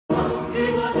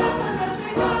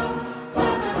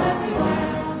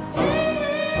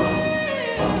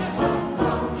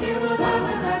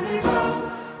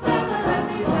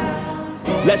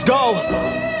let's go.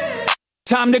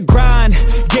 Time to grind,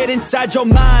 get inside your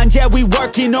mind. Yeah, we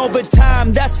working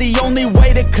overtime, that's the only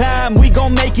way to climb. We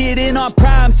gon' make it in our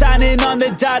prime, signing on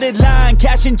the dotted line.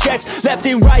 Cashing checks left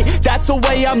and right, that's the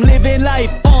way I'm living life.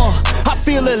 I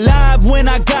feel alive when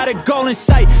I got a goal in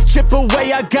sight. Chip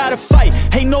away, I gotta fight,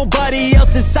 ain't nobody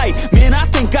else in sight. Man, I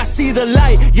think I see the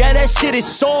light, yeah, that shit is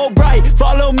so bright.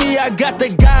 Follow me, I got the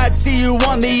guide, see you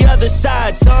on the other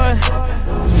side, son.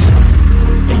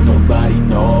 Ain't nobody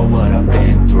know what I've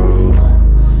been through,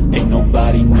 ain't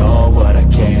nobody know what I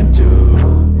can't do.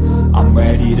 I'm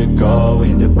ready to go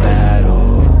into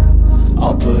battle,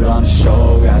 I'll put on a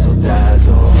show, razzle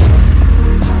dazzle.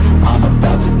 I'm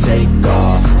about to take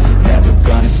off, never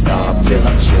gonna stop till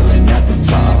I'm chilling at the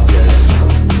top, yeah.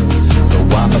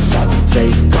 No, I'm about to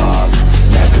take off,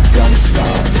 never gonna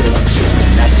stop till I'm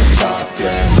chilling at the top,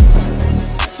 yeah.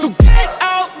 So get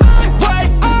out my way,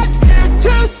 I'm here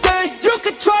to stay. You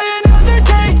can try another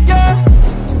day, yeah.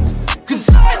 Cause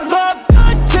I love the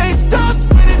taste of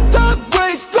winning the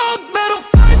race. Gold medal,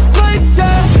 first place,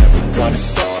 yeah. Never gonna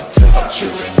stop till I'm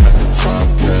chilling at the top,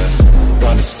 yeah.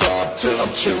 Gonna stop till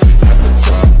I'm chilling at the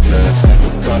top, yeah.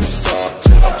 Never gonna stop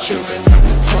till I'm chilling at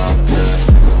the top,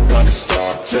 yeah. Gonna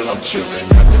stop till I'm chilling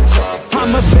at the top, yeah.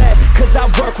 I'm a vet, cause I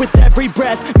work with every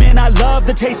breath. Man, I love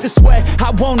the taste of sweat,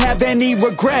 I won't have any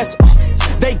regrets.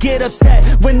 They get upset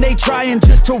when they trying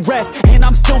just to rest, and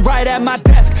I'm still right at my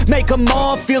desk, make them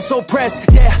all feel so pressed.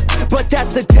 Yeah, but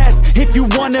that's the test, if you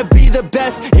wanna be the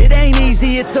best. It ain't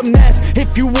easy, it's a mess.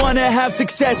 If you wanna have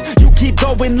success, you keep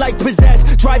going like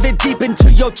possessed. Drive it deep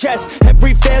into your chest,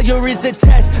 every failure is a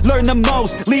test. Learn the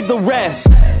most, leave the rest.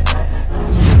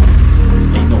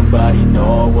 Ain't nobody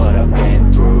know what I've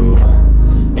been through,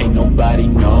 ain't nobody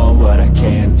know what I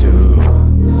can't do.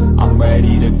 I'm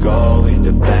ready to go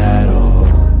into battle,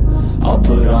 I'll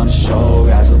put on a show,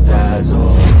 razzle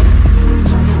dazzle.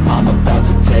 I'm about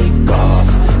to take off,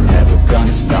 never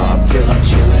gonna stop till I'm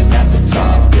chilling at the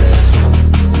top, yeah.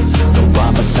 No,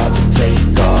 I'm about to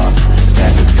take off,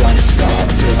 never gonna stop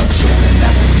till I'm chilling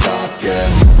at the top, yeah.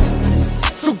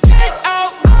 So get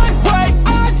out my way,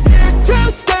 I'm here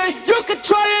to stay. You can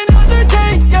try another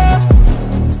day, yeah.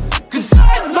 Cause I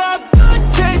love the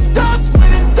taste of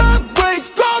winning the race.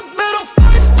 Gold medal,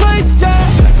 first place, yeah.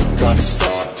 Never gonna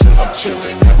stop till I'm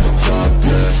chilling at the top,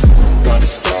 yeah. Gonna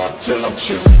stop till I'm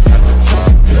chilling at the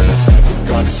top, yeah. Never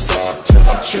gonna stop till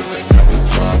I'm chilling at the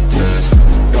top, yeah.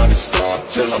 Gonna stop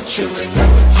till I'm chilling at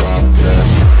the top, yeah.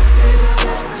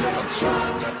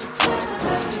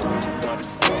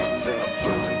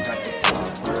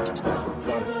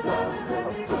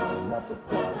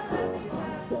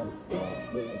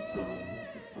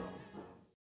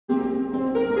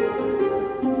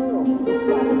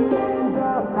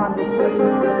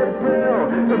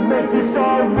 To make this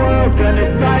our world,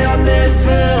 gonna die on this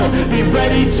hill. Be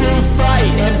ready to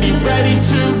fight and be ready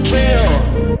to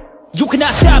kill. You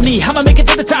cannot stop me, I'ma make it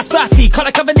to the top spicy. Call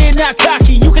it covenant, not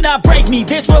cocky. You cannot break me,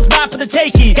 this world's mine for the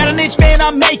taking. Got an inch, man,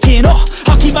 I'm making.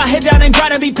 I'll keep my head down and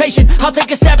grind and be patient. I'll take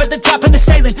a stab at the top and the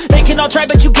sailing. They can all try,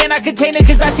 but you cannot contain it.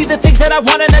 Cause I see the things that I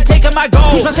want and I take on my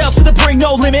goal. Push myself to the brink,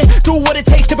 no limit. Do what it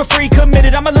takes to be free,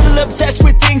 committed. I'm a little obsessed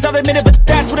with things, I'll admit it. But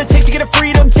that's what it takes to get a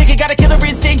freedom ticket. Got a killer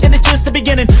instinct and it's just the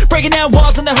beginning. Breaking down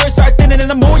walls and the hurt start thinning. And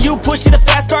the more you push it, the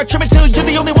fast start trimming. Till you're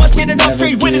the only one standing up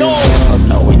straight, winning all.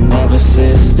 No, we never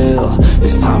sit still.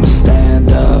 It's time to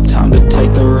stand up, time to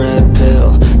take the red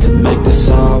pill. To make this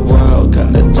our world,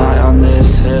 gonna die on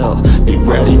this hill. Be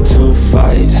ready to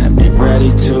fight and be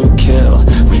ready to kill.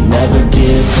 We never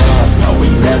give up, no, we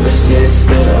never sit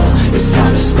still. It's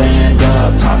time to stand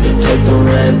up, time to take the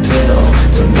red pill.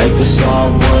 To make this our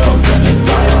world, gonna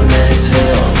die on this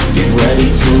hill. Be ready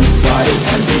to fight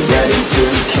and be ready to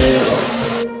kill.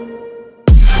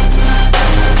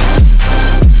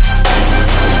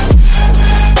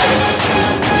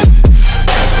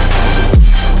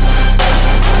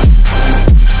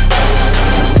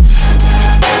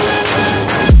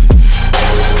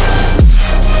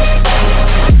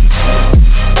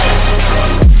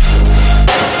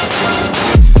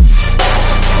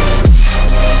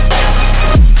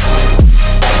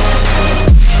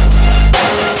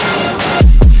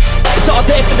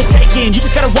 You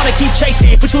just gotta wanna keep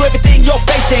chasing, pursue everything you're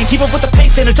facing. Keep up with the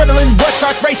pace and adrenaline rush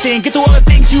starts racing. Get through all the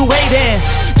things you hate in.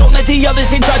 Don't let the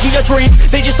others in charge of your dreams.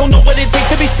 They just don't know what it takes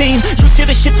to be seen. You see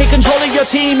the ship take control of your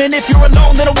team, and if you're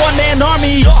alone, then a one-man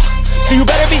army. So you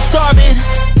better be starving,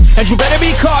 and you better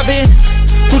be carving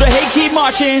Through the hate keep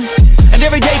marching, and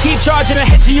every day keep charging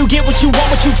ahead till you get what you want,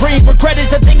 what you dream. Regret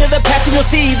is a thing of the past, and you'll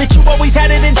see that you always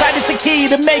had it inside. It's the key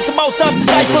to make the most of this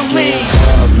life. Believe.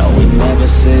 No, we never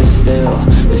sit still.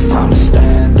 It's time to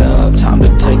stand up, time to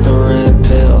take the red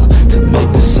pill. To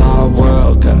make this our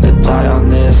world, gonna die on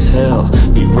this hill.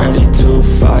 Be ready to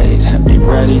fight and be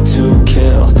ready to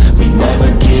kill. We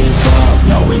never give up,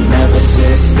 no, we never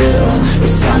sit still.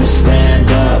 It's time to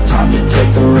stand up, time to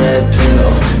take the red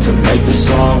pill. To make this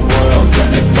our world,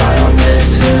 gonna die on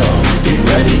this hill. Be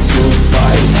ready to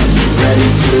fight and be ready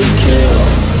to kill.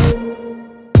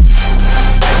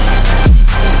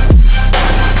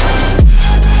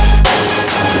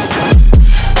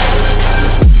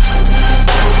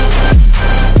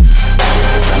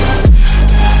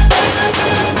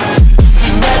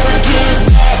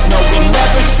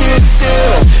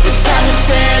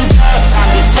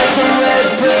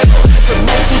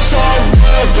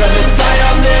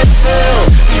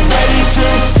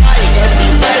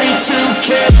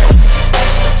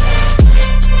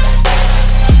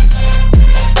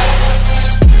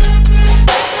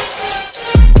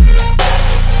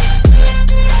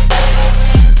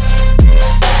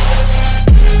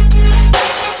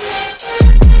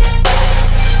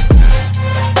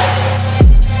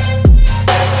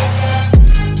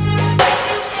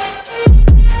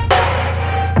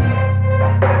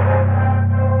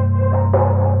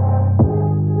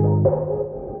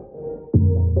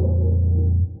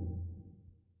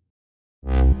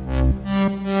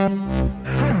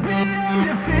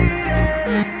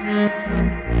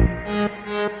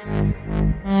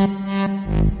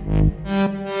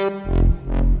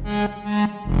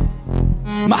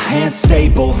 My hand's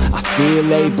stable, I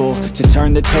feel able to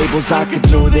turn the tables. I could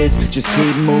do this, just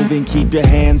keep moving, keep your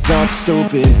hands up,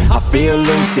 stupid. I feel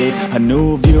lucid, a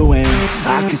new view, and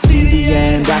I can see the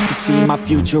end, I can see my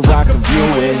future, I can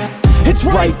view it. It's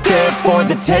right there for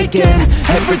the taking.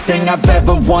 Everything I've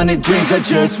ever wanted, dreams are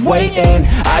just waiting.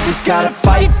 I just gotta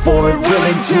fight for it,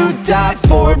 willing to die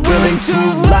for it, willing to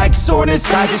like soreness,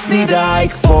 I just need a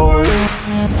hike for it.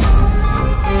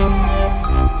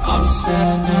 I'm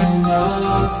standing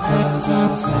up cause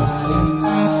I've had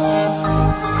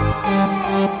enough.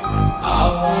 I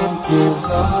won't give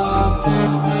up,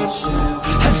 I'm a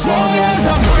champion. As long as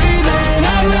I'm breathing,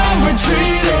 I'm not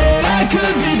retreating. I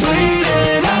could be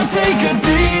bleeding, I'll take a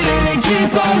beating and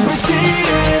keep on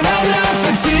proceeding. I'm not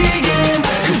fatiguing,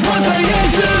 cause once I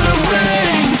enter the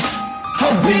ring,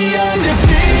 I'll be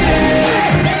undefeated.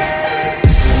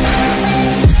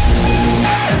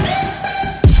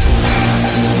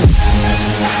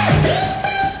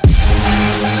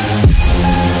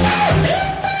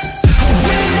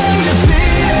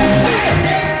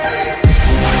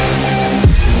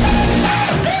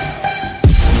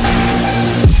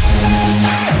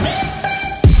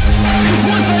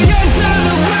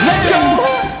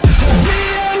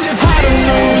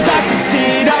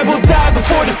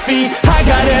 I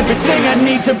got everything I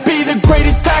need to be the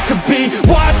greatest I could be.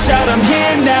 Watch out, I'm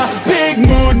here now. Big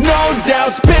mood, no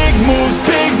doubts. Big moves,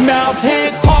 big mouth.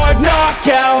 Hit hard,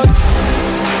 knockout.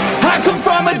 I come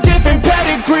from a different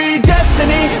pedigree.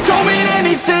 Destiny don't mean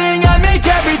anything. I make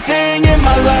everything in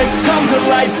my life come to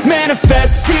life.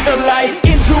 Manifest, see the light.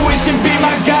 Intuition be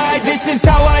my guide. This is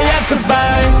how I have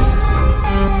survived.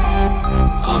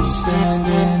 I'm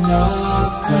standing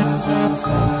up cause I've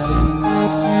had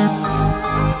enough.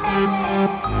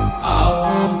 I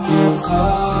won't give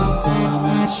up, I'm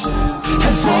a champion.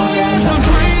 As long as I'm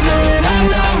breathing, I'm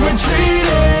not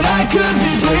retreating. I could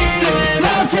be bleeding,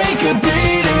 I'll take a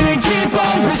beating and keep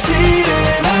on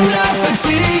proceeding. I'm not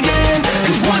fatiguing,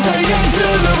 cause once I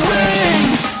enter the ring,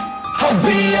 I'll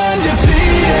be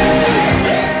undefeated.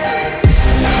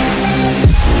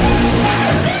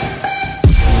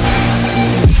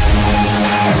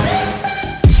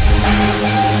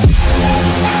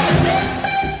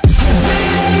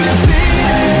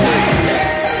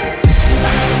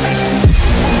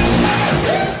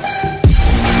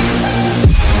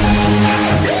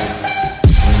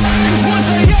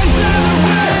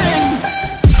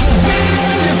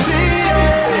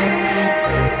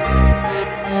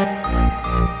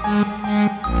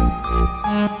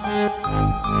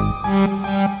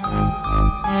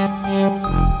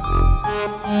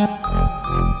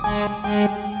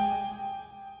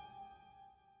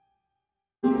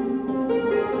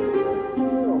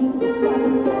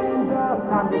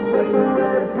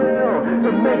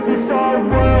 To make this our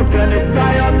world, gonna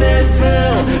die on this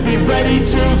hill. Be ready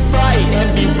to fight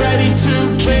and be ready to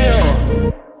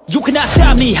kill. You can cannot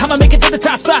stop me, I'ma make it to the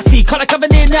top, spicy. Call a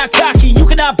covenant, not cocky, you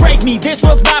cannot break me. This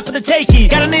world's mine for the taking.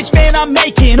 Got an itch, man, I'm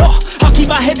making. I'll keep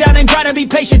my head down and grind and be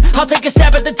patient. I'll take a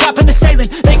stab at the top and the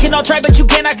sailing. They can all try, but you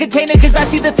cannot contain it. Cause I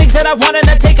see the things that I want and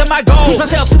I take on my goals.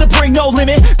 Push myself to the brink, no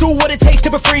limit. Do what it takes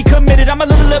to be free, committed. I'm a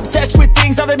little obsessed with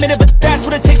things, I'll admit it. But that's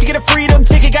what it takes to get a freedom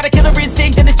ticket. Got a killer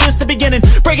instinct and it's just the beginning.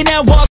 Breaking down walls.